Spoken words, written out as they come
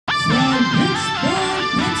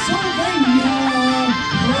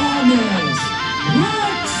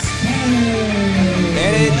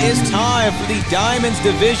5 for the Diamonds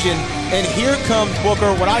division. And here comes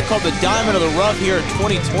Booker, what I call the diamond of the rough here in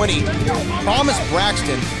 2020. Promise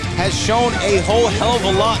Braxton has shown a whole hell of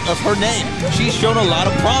a lot of her name. She's shown a lot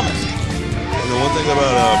of promise. You know, one thing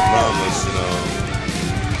about Promise, you know,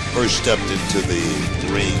 first stepped into the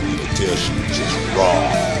ring, you could tell she was just raw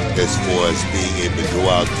as far as being able to go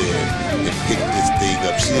out there and pick this thing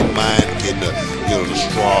up. She didn't mind getting the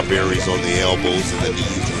strawberries on the elbows and the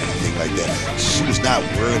knees or anything like that. She was not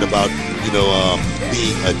worried about,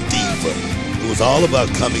 being a diva. It was all about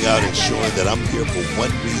coming out and showing that I'm here for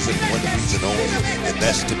one reason only, and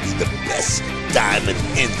that's to be the best diamond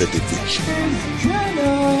in the division.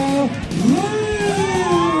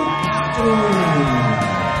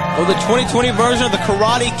 Well, the 2020 version of the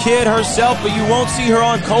Karate Kid herself, but you won't see her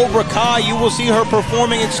on Cobra Kai. You will see her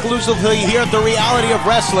performing exclusively here at the Reality of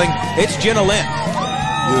Wrestling. It's Jenna Lynn.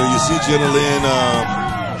 You see Jenna Lynn,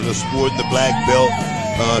 sporting the black belt.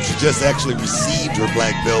 She just actually received her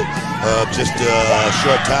black belt just a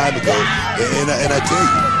short time ago. And I tell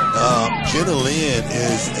you, Jenna Lynn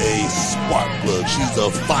is a spark plug. She's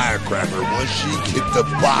a firecracker. Once she gets to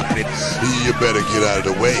popping, you better get out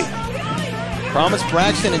of the way. Promise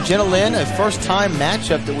Braxton and Jenna Lynn, a first-time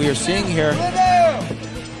matchup that we are seeing here.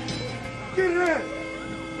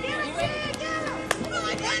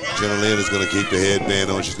 Jenna Lynn is going to keep the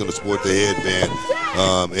headband on. She's going to sport the headband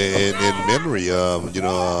in memory of,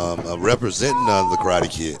 representing the Karate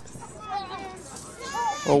Kid.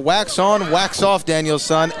 Well, wax on, wax off, Daniel's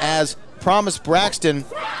son, as Promise Braxton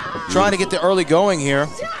trying to get the early going here.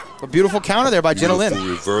 A beautiful counter there by Jenna Lynn.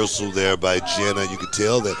 Reversal there by Jenna. You can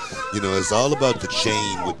tell that, it's all about the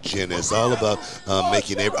chain with Jenna. It's all about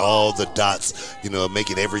making all the dots,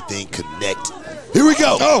 making everything connect. Here we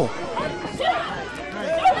go. Oh.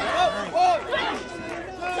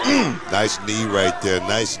 Nice knee right there.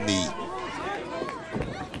 Nice knee.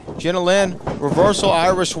 Jenna Lynn, reversal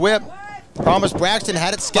Irish whip. Promise Braxton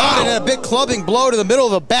had it scouted and a big clubbing blow to the middle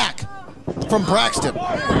of the back from Braxton.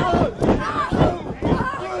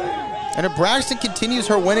 And if Braxton continues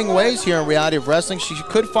her winning ways here in Reality of Wrestling, she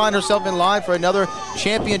could find herself in line for another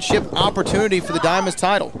championship opportunity for the Diamonds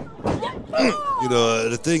title.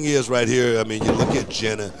 The thing is right here, you look at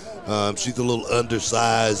Jenna. She's a little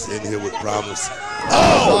undersized in here with Promise.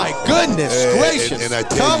 Oh, my goodness gracious. And I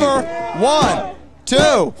tell Cover, 1, 2.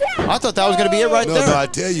 I thought that was going to be it right there. No, I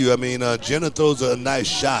tell you, Jenna throws a nice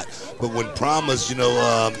shot, but when Promise,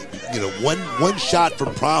 one shot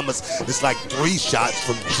from Promise, it's like 3 shots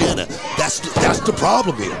from Jenna. That's the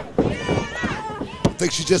problem here. I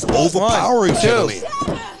think she's just overpowering Jenna Lynn.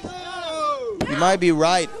 You might be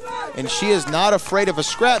right. And she is not afraid of a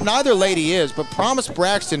scrap. Neither lady is, but Promise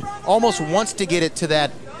Braxton almost wants to get it to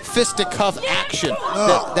that fisticuff action,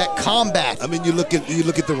 that combat. You look at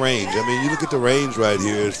the range. You look at the range right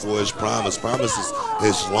here as far as Promise. Promise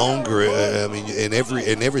is longer. In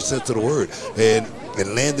every sense of the word. And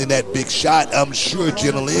landing that big shot, I'm sure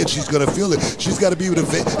Jenna Lynn, she's going to feel it. She's got to be able to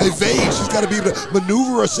evade. She's got to be able to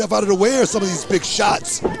maneuver herself out of the way of some of these big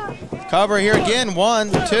shots. Cover here again,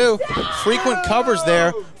 1, 2. Frequent covers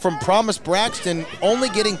there from Promise Braxton, only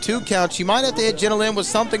getting 2 counts. She might have to hit Jenna Lynn with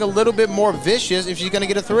something a little bit more vicious if she's going to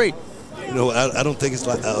get a 3. I don't think it's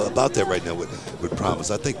about that right now with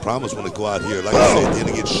Promise. I think Promise want to go out here, like I said, then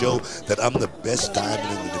again, show that I'm the best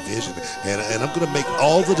diamond in the division, and I'm going to make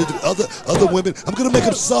all the other women, I'm going to make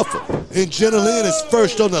them suffer. And Jenna Lynn is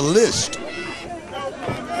first on the list.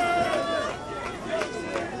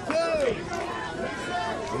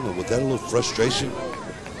 That a little frustration?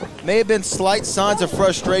 May have been slight signs of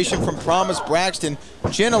frustration from Promise Braxton.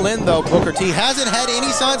 Jenna Lynn, though, Booker T, hasn't had any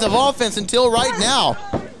signs of offense until right now.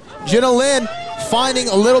 Jenna Lynn finding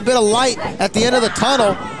a little bit of light at the end of the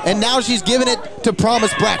tunnel, and now she's giving it to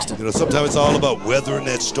Promise Braxton. Sometimes it's all about weathering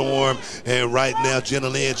that storm, and right now, Jenna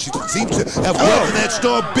Lynn, she seems to have weathered that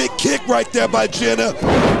storm. Big kick right there by Jenna.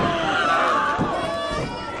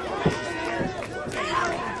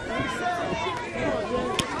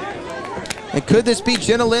 And could this be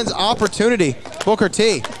Jenna Lynn's opportunity, Booker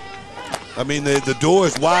T? The door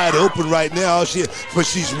is wide open right now, but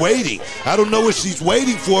she's waiting. I don't know what she's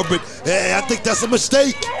waiting for, but I think that's a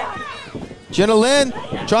mistake. Jenna Lynn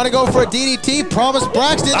trying to go for a DDT. Promise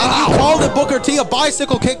Braxton, and you called it, Booker T, a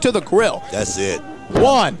bicycle kick to the grill. That's it.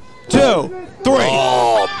 1, 2, 3.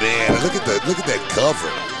 Oh man, look at that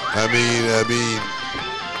cover.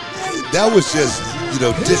 That was just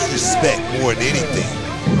disrespect more than anything.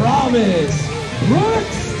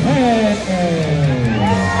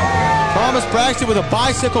 Promise Braxton with a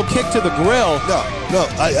bicycle kick to the grill. No,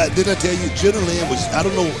 didn't I tell you, Jenna Lynn was, I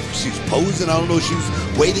don't know if she's posing, I don't know if she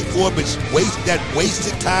was waiting for it, but that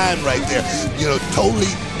wasted time right there. Totally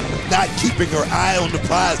not keeping her eye on the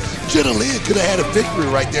prize. Jenna Lynn could have had a victory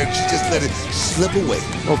right there, and she just let it slip away.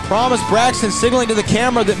 Well, Promise Braxton signaling to the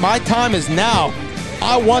camera that my time is now.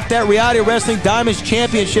 I want that Reality Wrestling Diamonds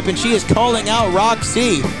Championship, and she is calling out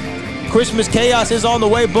Roxy. Christmas Chaos is on the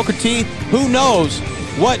way, Booker T. Who knows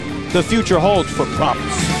what the future holds for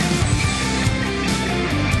Promise?